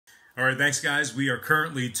All right, thanks, guys. We are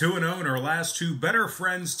currently 2-0 in our last two Better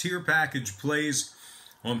Friends tier package plays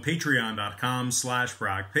on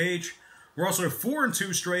patreon.com/BrockPage. We're also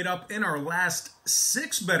 4-2 straight up in our last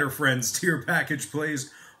 6 Better Friends tier package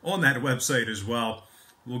plays on that website as well.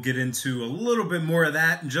 We'll get into a little bit more of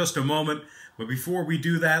that in just a moment. But before we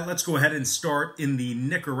do that, let's go ahead and start in the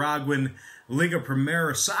Nicaraguan Liga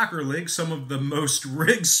Primera Soccer League, some of the most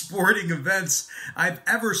rigged sporting events I've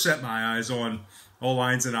ever set my eyes on. All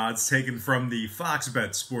lines and odds taken from the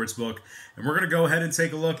FoxBet Sportsbook. And we're going to go ahead and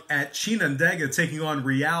take a look at Chinandega taking on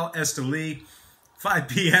Real Estelí, 5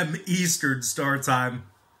 p.m. Eastern start time.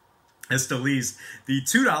 Estelí's the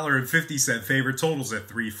 $2.50 favorite, totals at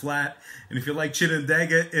 3 flat. And if you like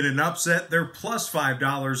Chinandega in an upset, they're plus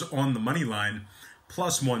 $5 on the money line,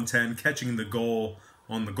 plus 110 catching the goal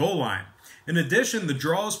on the goal line. In addition, the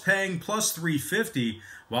draw's paying plus 350,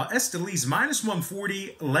 while Estelí's minus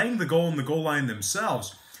 140 laying the goal on the goal line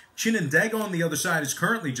themselves. Chinandega on the other side is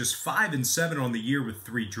currently just 5-7 on the year with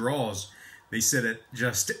 3 draws. They sit at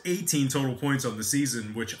just 18 total points on the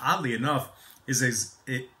season, which oddly enough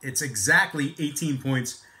it's exactly 18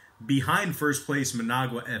 points behind first place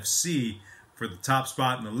Managua FC for the top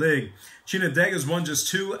spot in the league. Chinandega's won just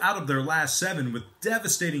 2 out of their last 7 with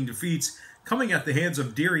devastating defeats coming at the hands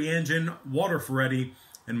of Diriangin, Waterferretti,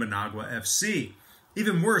 and Managua FC.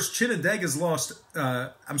 Even worse, Chinandega's last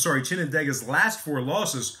 4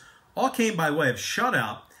 losses all came by way of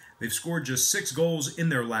shutout. They've scored just 6 goals in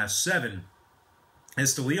their last 7.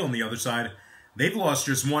 Estelí, on the other side, they've lost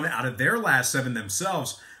just 1 out of their last 7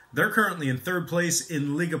 themselves. They're currently in 3rd place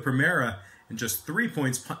in Liga Primera and just 3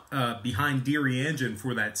 points behind Diriangin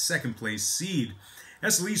for that 2nd place seed.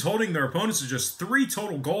 Estelí's holding their opponents to just 3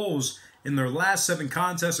 total goals in their last 7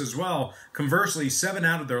 contests as well. Conversely, 7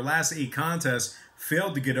 out of their last 8 contests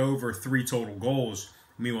failed to get over 3 total goals.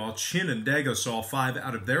 Meanwhile, Chinandega saw 5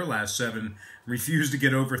 out of their last 7 refused to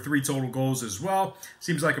get over 3 total goals as well.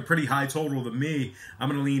 Seems like a pretty high total to me. I'm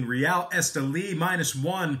going to lean Real Estelí minus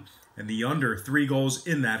 1 and the under 3 goals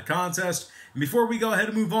in that contest. And before we go ahead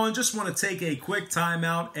and move on, just want to take a quick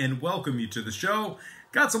timeout and welcome you to the show.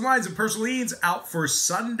 Got some lines and personal leans out for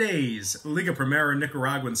Sunday's Liga Primera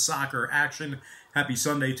Nicaraguan soccer action. Happy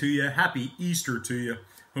Sunday to you. Happy Easter to you.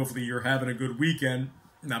 Hopefully you're having a good weekend.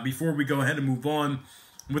 Now, before we go ahead and move on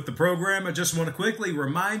with the program, I just want to quickly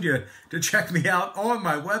remind you to check me out on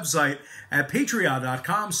my website at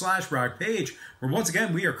patreon.com/BrockPage, where once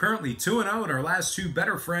again we are currently 2-0 in our last 2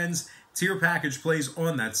 Better Friends tier package plays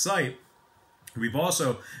on that site. We've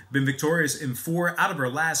also been victorious in 4 out of our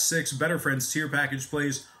last 6 Better Friends tier package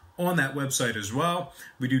plays on that website as well.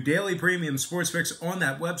 We do daily premium sports picks on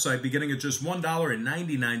that website beginning at just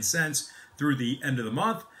 $1.99 through the end of the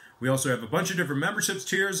month. We also have a bunch of different memberships,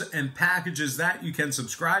 tiers, and packages that you can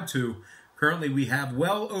subscribe to. Currently, we have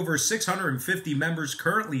well over 650 members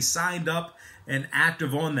currently signed up and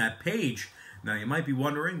active on that page. Now, you might be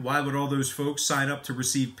wondering, why would all those folks sign up to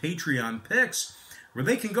receive Patreon picks, where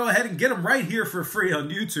they can go ahead and get them right here for free on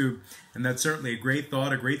YouTube? And that's certainly a great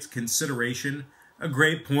thought, a great consideration, a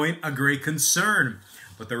great point, a great concern.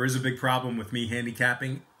 But there is a big problem with me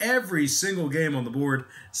handicapping every single game on the board,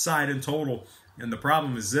 side and total. And the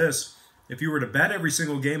problem is this: if you were to bet every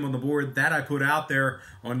single game on the board that I put out there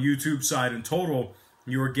on YouTube, side and total,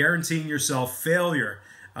 you are guaranteeing yourself failure.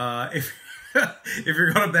 If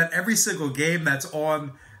you're going to bet every single game that's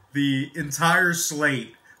on the entire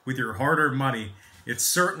slate with your hard-earned money, it's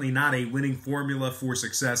certainly not a winning formula for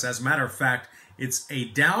success. As a matter of fact, it's a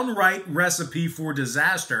downright recipe for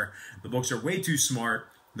disaster. The books are way too smart.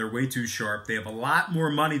 They're way too sharp. They have a lot more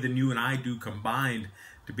money than you and I do combined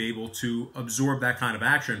to be able to absorb that kind of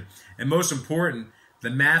action. And most important, the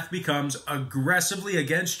math becomes aggressively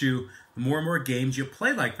against you the more and more games you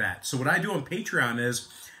play like that. So what I do on Patreon is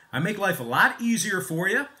I make life a lot easier for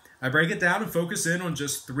you. I break it down and focus in on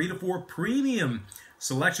just 3 to 4 premium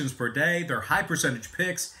selections per day. They're high percentage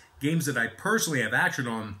picks, games that I personally have action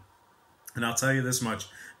on. And I'll tell you this much,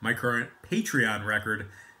 my current Patreon record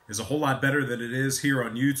is a whole lot better than it is here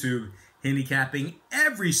on YouTube, handicapping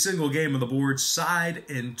every single game on the board, side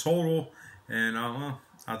and total. And I'll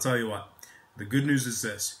tell you what, the good news is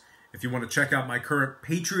this: if you want to check out my current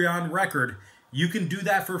Patreon record, you can do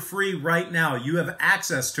that for free right now. You have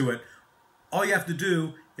access to it. All you have to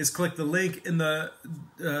do is click the link in the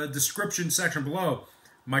description section below.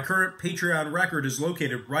 My current Patreon record is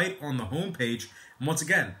located right on the homepage. And once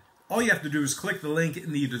again, all you have to do is click the link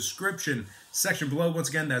in the description section below. Once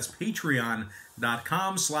again, that's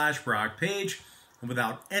patreon.com/BrockPage. And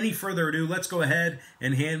without any further ado, let's go ahead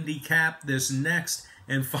and handicap this next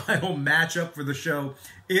and final matchup for the show.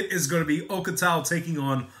 It is going to be Ocotal taking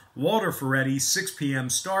on Walter Ferretti, 6 p.m.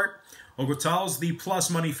 start. Ocotal's the plus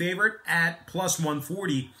money favorite at plus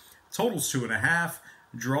 140. Totals 2.5.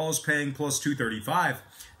 Draws paying plus 235.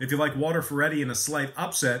 If you like Walter Ferretti in a slight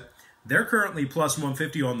upset, they're currently plus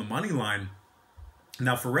 150 on the money line.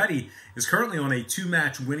 Now, Ferretti is currently on a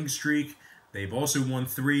 2-match winning streak. They've also won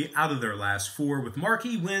 3 out of their last 4 with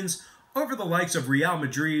marquee wins over the likes of Real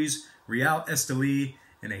Madrid's Real Estelí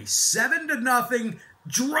in a 7-0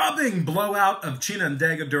 drubbing blowout of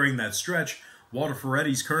Chinandega during that stretch. Walter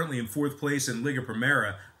Ferretti is currently in 4th place in Liga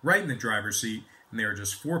Primera, right in the driver's seat, and they are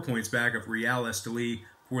just 4 points back of Real Estelí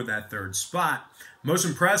for that 3rd spot. Most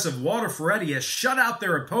impressive, Walter Ferretti has shut out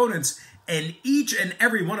their opponents in each and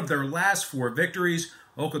every one of their last 4 victories.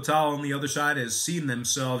 Ocotal, on the other side, has seen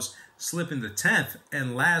themselves slip into 10th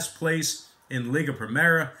and last place in Liga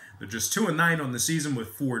Primera. They're just 2-9 on the season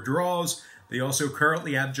with 4 draws. They also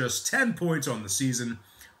currently have just 10 points on the season,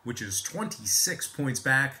 which is 26 points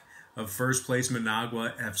back of 1st place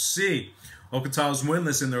Managua FC. Ocotal's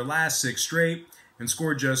winless in their last 6 straight and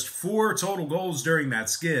scored just 4 total goals during that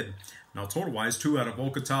skid. Now, total-wise, 2 out of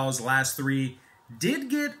Ocotal's last 3 did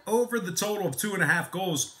get over the total of 2.5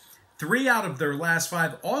 goals. 3 out of their last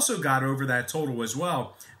 5 also got over that total as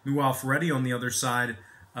well. Meanwhile, Ferretti on the other side,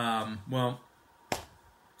 let's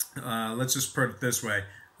just put it this way.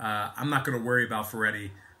 I'm not going to worry about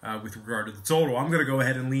Ferretti with regard to the total. I'm going to go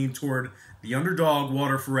ahead and lean toward the underdog,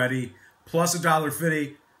 Walter Ferretti, plus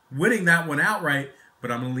 $1.50, winning that one outright,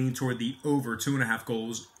 but I'm going to lean toward the over 2.5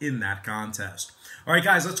 goals in that contest. All right,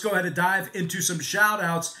 guys, let's go ahead and dive into some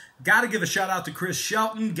shout-outs. Got to give a shout-out to Chris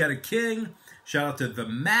Shelton, Get a King. Shout-out to The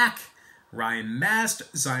Mac, Ryan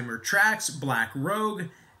Mast, Zymer Trax, Black Rogue,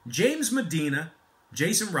 James Medina,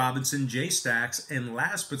 Jason Robinson, Jay Stacks, and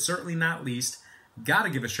last but certainly not least, got to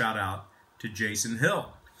give a shout-out to Jason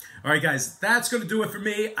Hill. All right, guys, that's going to do it for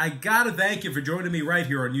me. I got to thank you for joining me right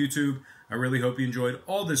here on YouTube. I really hope you enjoyed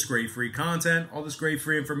all this great free content, all this great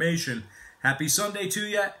free information. Happy Sunday to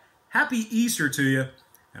you. Happy Easter to you.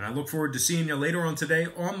 And I look forward to seeing you later on today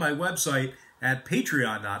on my website at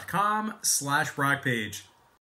patreon.com/BrockPage.